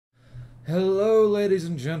Hello, ladies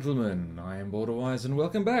and gentlemen. I am BorderWise, and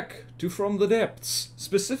welcome back to From the Depths,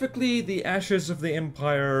 specifically the Ashes of the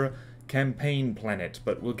Empire campaign planet,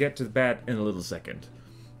 but we'll get to that in a little second.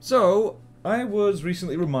 So, I was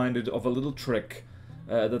recently reminded of a little trick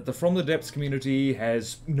that the From the Depths community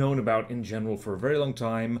has known about in general for a very long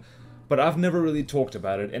time, but I've never really talked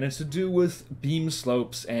about it, and it's to do with beam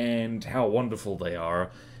slopes and how wonderful they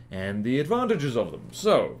are, and the advantages of them.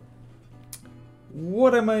 So,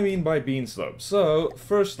 what am I mean by beam slopes? So,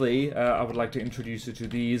 firstly, I would like to introduce you to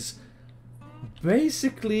these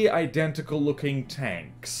basically identical looking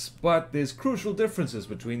tanks, but there's crucial differences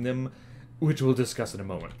between them, which we'll discuss in a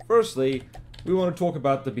moment. Firstly, we want to talk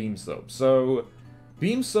about the beam slopes. So,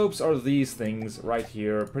 beam slopes are these things right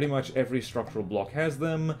here. Pretty much every structural block has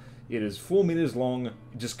them. It is 4 meters long,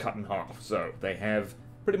 just cut in half. So, they have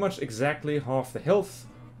pretty much exactly half the health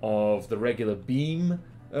of the regular beam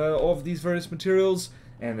of these various materials,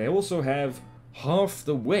 and they also have half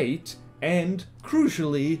the weight and,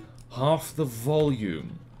 crucially, half the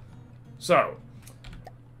volume. So,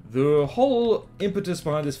 the whole impetus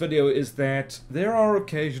behind this video is that there are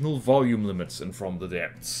occasional volume limits in From the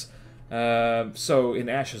Depths. So, in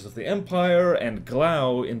Ashes of the Empire, and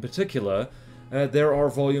Glau in particular, there are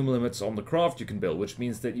volume limits on the craft you can build, which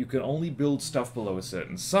means that you can only build stuff below a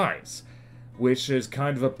certain size, which is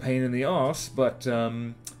kind of a pain in the arse, but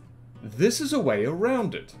this is a way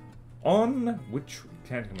around it. On which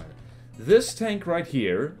tank am I? This tank right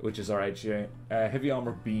here, which is our heavy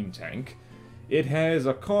armor beam tank, it has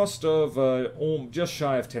a cost of just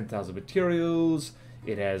shy of 10,000 materials,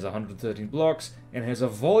 it has 113 blocks, and has a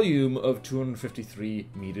volume of 253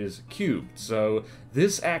 meters cubed. So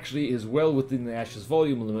this actually is well within the Ashes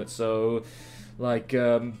volume limit, so like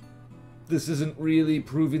this isn't really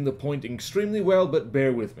proving the point extremely well, but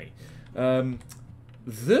bear with me.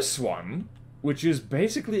 This one, which is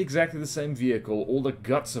basically exactly the same vehicle, all the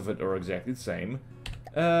guts of it are exactly the same,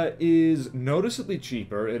 is noticeably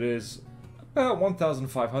cheaper. It is about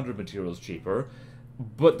 1,500 materials cheaper,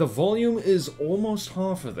 but the volume is almost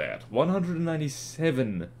half of that,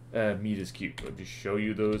 197 meters cubed. Let me show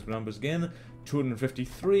you those numbers again.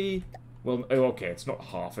 253, well, okay, it's not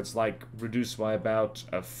half, it's like reduced by about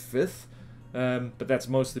a fifth. But that's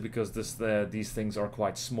mostly because these things are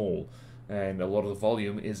quite small, and a lot of the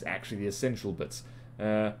volume is actually the essential bits.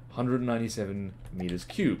 197 meters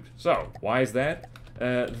cubed. So, why is that?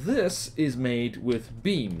 This is made with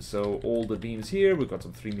beams. So, all the beams here, we've got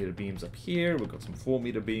some 3-meter beams up here, we've got some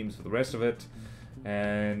 4-meter beams for the rest of it,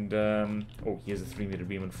 and, oh, here's a 3-meter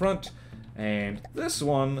beam in front, and this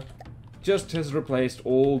one just has replaced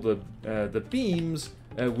all the beams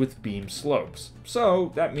with beam slopes.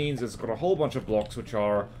 So that means it's got a whole bunch of blocks which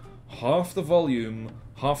are half the volume,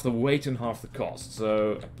 half the weight, and half the cost.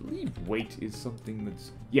 So I believe weight is something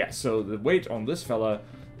that's... yeah, so the weight on this fella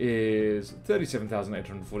is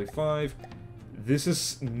 37,845. This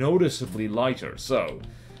is noticeably lighter. So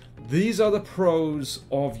these are the pros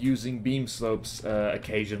of using beam slopes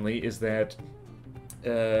occasionally, is that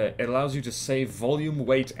it allows you to save volume,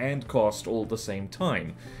 weight, and cost all at the same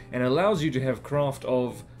time, and allows you to have craft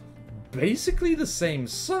of basically the same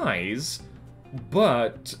size,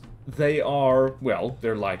 but they are, well,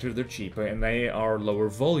 they're lighter, they're cheaper, and they are lower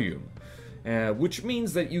volume, which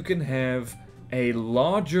means that you can have a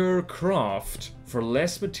larger craft for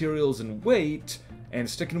less materials and weight, and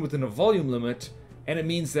sticking within a volume limit, and it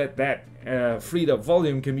means that freed up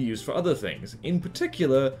volume can be used for other things. In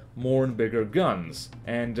particular, more and bigger guns.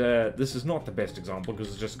 And this is not the best example, because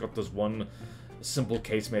it's just got this one simple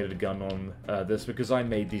case-mated gun on this, because I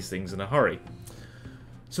made these things in a hurry.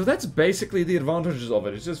 So that's basically the advantages of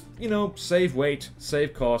it. It's just, you know, save weight,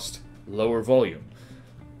 save cost, lower volume.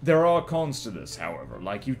 There are cons to this, however.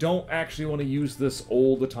 Like, you don't actually want to use this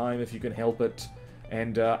all the time if you can help it.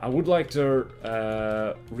 And I would like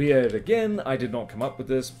to re-edit again. I did not come up with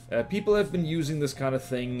this. People have been using this kind of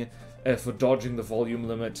thing for dodging the volume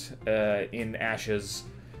limit in Ashes,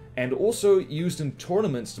 and also used in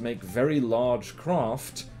tournaments to make very large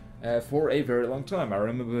craft for a very long time. I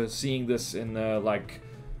remember seeing this in like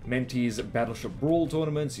Mentee's Battleship Brawl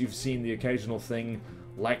tournaments. You've seen the occasional thing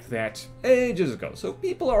like that ages ago. So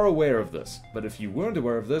people are aware of this. But if you weren't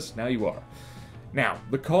aware of this, now you are. Now,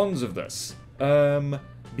 the cons of this.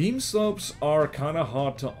 Beam slopes are kind of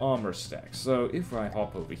hard to armor stack. So if I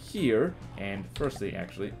hop over here, and firstly,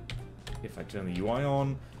 actually, if I turn the UI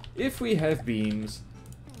on, if we have beams,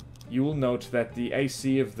 you will note that the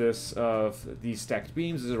AC of these stacked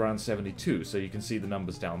beams is around 72. So you can see the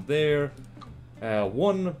numbers down there.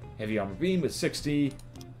 One heavy armor beam is 60.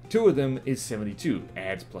 Two of them is 72,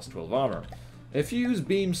 adds plus 12 armor. if you use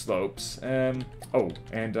beam slopes, oh,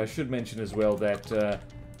 and I should mention as well that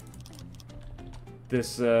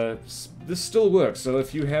this still works. So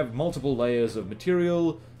if you have multiple layers of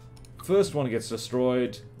material, first one gets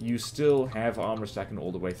destroyed, you still have armor stacking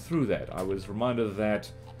all the way through that. I was reminded of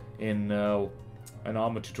that in an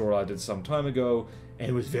armor tutorial I did some time ago, and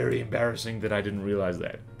it was very embarrassing that I didn't realize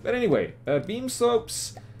that. But anyway, beam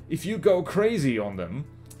slopes, if you go crazy on them,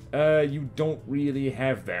 you don't really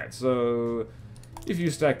have that. So if you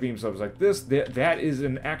stack beam slopes like this, that is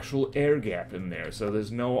an actual air gap in there, so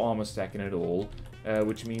there's no armor stacking at all,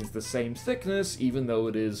 which means the same thickness, even though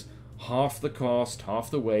it is half the cost, half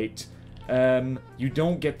the weight. You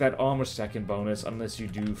don't get that armor stacking bonus unless you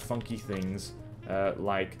do funky things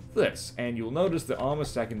like this. And you'll notice the armor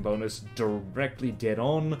stacking bonus directly dead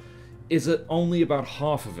on is at only about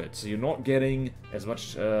half of it, so you're not getting as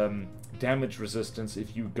much damage resistance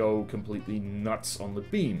if you go completely nuts on the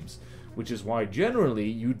beams, which is why generally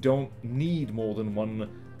you don't need more than one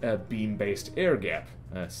beam-based air gap.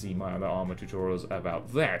 See my other armor tutorials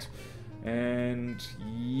about that. And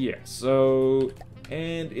yeah, so,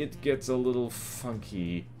 and it gets a little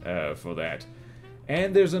funky for that.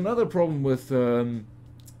 And there's another problem with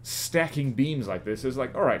stacking beams like this. Is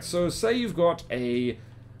like, alright, so say you've got a,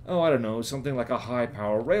 oh, I don't know, something like a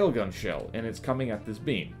high-power railgun shell, and it's coming at this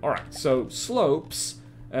beam. Alright, so slopes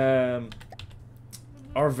are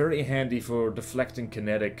very handy for deflecting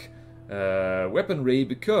kinetic weaponry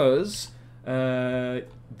because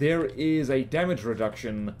there is a damage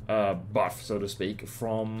reduction buff, so to speak,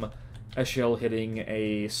 from a shell hitting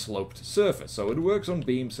a sloped surface. So it works on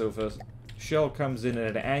beam surface. Shell comes in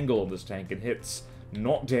at an angle on this tank and hits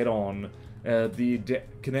not dead on. The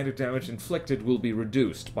kinetic damage inflicted will be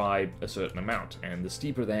reduced by a certain amount, and the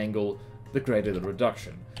steeper the angle, the greater the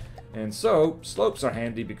reduction. And so, slopes are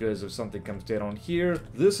handy because if something comes dead on here,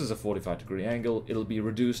 this is a 45-degree angle, it'll be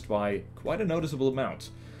reduced by quite a noticeable amount.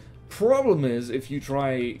 Problem is, if you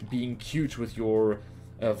try being cute with your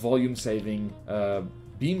volume-saving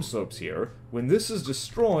beam slopes here, when this is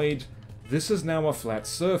destroyed, this is now a flat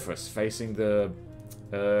surface facing the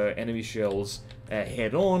enemy shells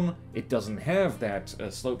head-on. It doesn't have that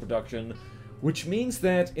slope reduction, which means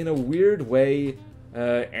that in a weird way,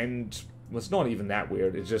 and well, it's not even that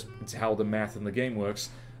weird, it's how the math in the game works.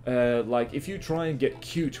 Like, if you try and get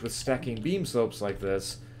cute with stacking beam slopes like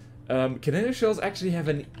this, kinetic shells actually have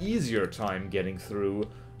an easier time getting through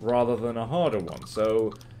rather than a harder one.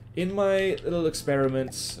 So, in my little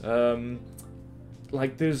experiments,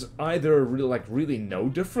 like, there's either really no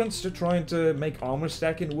difference to trying to make armor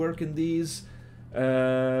stacking work in these,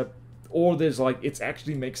 or there's like, it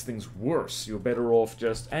actually makes things worse. You're better off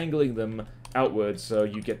just angling them outwards so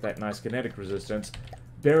you get that nice kinetic resistance.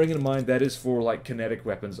 Bearing in mind that is for like kinetic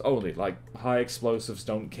weapons only, like high explosives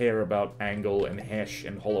don't care about angle and hash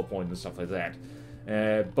and hollow point and stuff like that.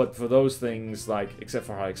 But for those things, like, except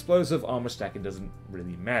for high explosive, armor stacking doesn't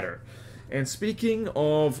really matter. And speaking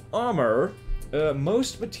of armor,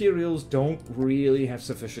 most materials don't really have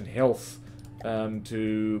sufficient health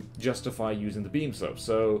to justify using the beam slope.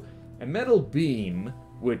 So a metal beam,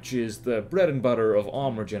 which is the bread and butter of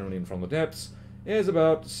armor generally in From the Depths, is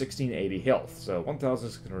about 1680 health, so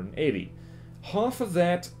 1680. Half of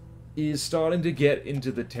that is starting to get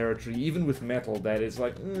into the territory, even with metal, that is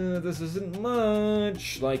like, this isn't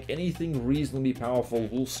much. Like, anything reasonably powerful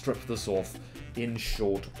will strip this off in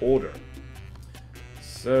short order.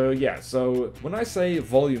 So yeah, so when I say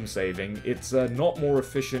volume saving, it's not more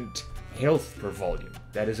efficient health per volume.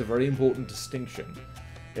 That is a very important distinction.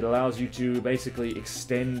 It allows you to basically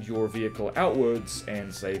extend your vehicle outwards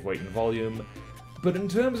and save weight and volume, but in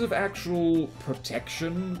terms of actual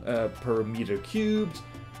protection per meter cubed,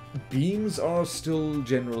 beams are still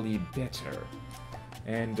generally better.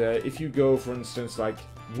 And if you go, for instance, like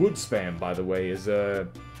wood spam, by the way, is a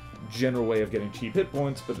general way of getting cheap hit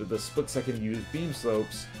points, but the split-second use beam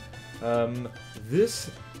slopes, this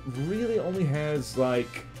really only has,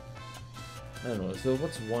 like, I don't know, so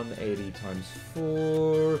what's 180 times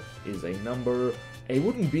 4 is a number. A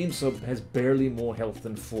wooden beam slope has barely more health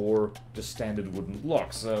than 4 just standard wooden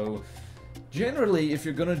blocks, so generally, if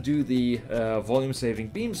you're gonna do the volume-saving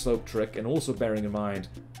beam slope trick, and also bearing in mind,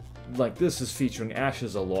 like this is featuring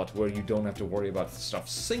ashes a lot, where you don't have to worry about stuff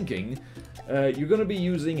sinking, you're gonna be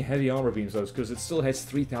using heavy armor beam slopes, because it still has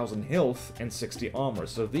 3000 health and 60 armor,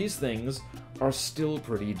 so these things are still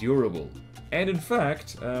pretty durable. And in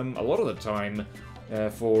fact, a lot of the time,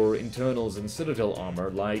 for internals and citadel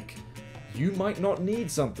armor, like, you might not need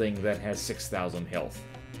something that has 6000 health,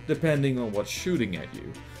 depending on what's shooting at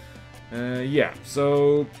you. Yeah,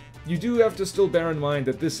 so you do have to still bear in mind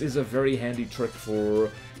that this is a very handy trick for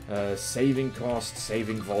saving cost,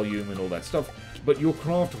 saving volume, and all that stuff, but your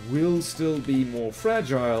craft will still be more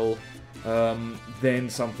fragile than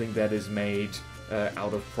something that is made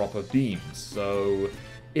out of proper beams. So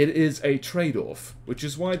it is a trade-off, which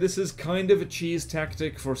is why this is kind of a cheese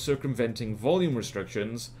tactic for circumventing volume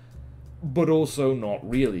restrictions, but also not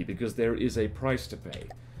really, because there is a price to pay.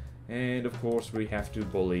 And of course we have to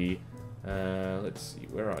bully, let's see,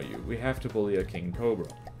 where are you? We have to bully a King Cobra.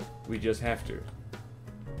 We just have to.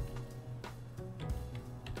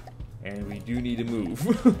 And we do need to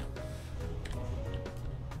move.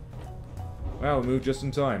 Wow, we moved just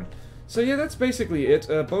in time. So yeah, that's basically it.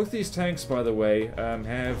 Both these tanks, by the way,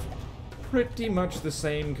 have pretty much the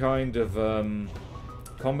same kind of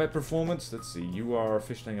combat performance. Let's see, you are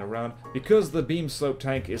fishing around. Because the beam slope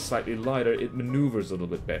tank is slightly lighter, it maneuvers a little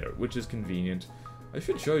bit better, which is convenient. I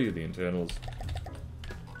should show you the internals.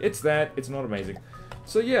 It's that, it's not amazing.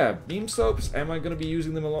 So yeah, beam slopes, am I going to be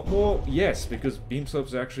using them a lot more? Yes, because beam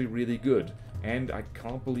slopes are actually really good. And I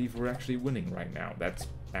can't believe we're actually winning right now. That's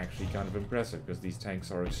actually kind of impressive, because these tanks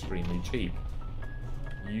are extremely cheap.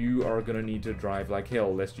 You are going to need to drive like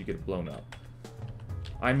hell lest you get blown up.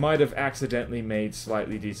 I might have accidentally made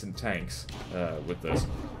slightly decent tanks with this.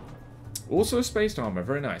 Also spaced armor,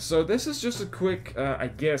 very nice. So this is just a quick, I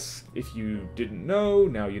guess, if you didn't know,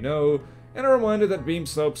 now you know. And a reminder that beam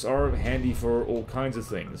slopes are handy for all kinds of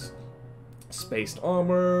things. Spaced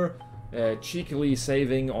armor, cheekily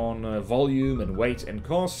saving on volume and weight and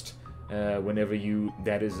cost, whenever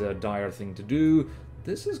that is a dire thing to do.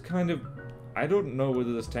 This is kind of, I don't know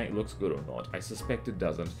whether this tank looks good or not. I suspect it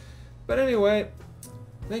doesn't. But anyway,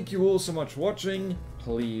 thank you all so much for watching.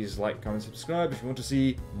 Please like, comment, subscribe if you want to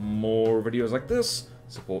see more videos like this.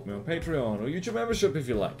 Support me on Patreon or YouTube membership if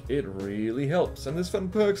you like. It really helps, and there's fun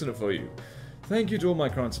perks in it for you. Thank you to all my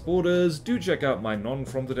current supporters. Do check out my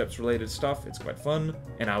non-From the Depths related stuff. It's quite fun.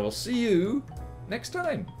 And I will see you next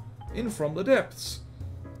time in From the Depths.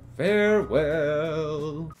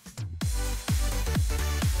 Farewell.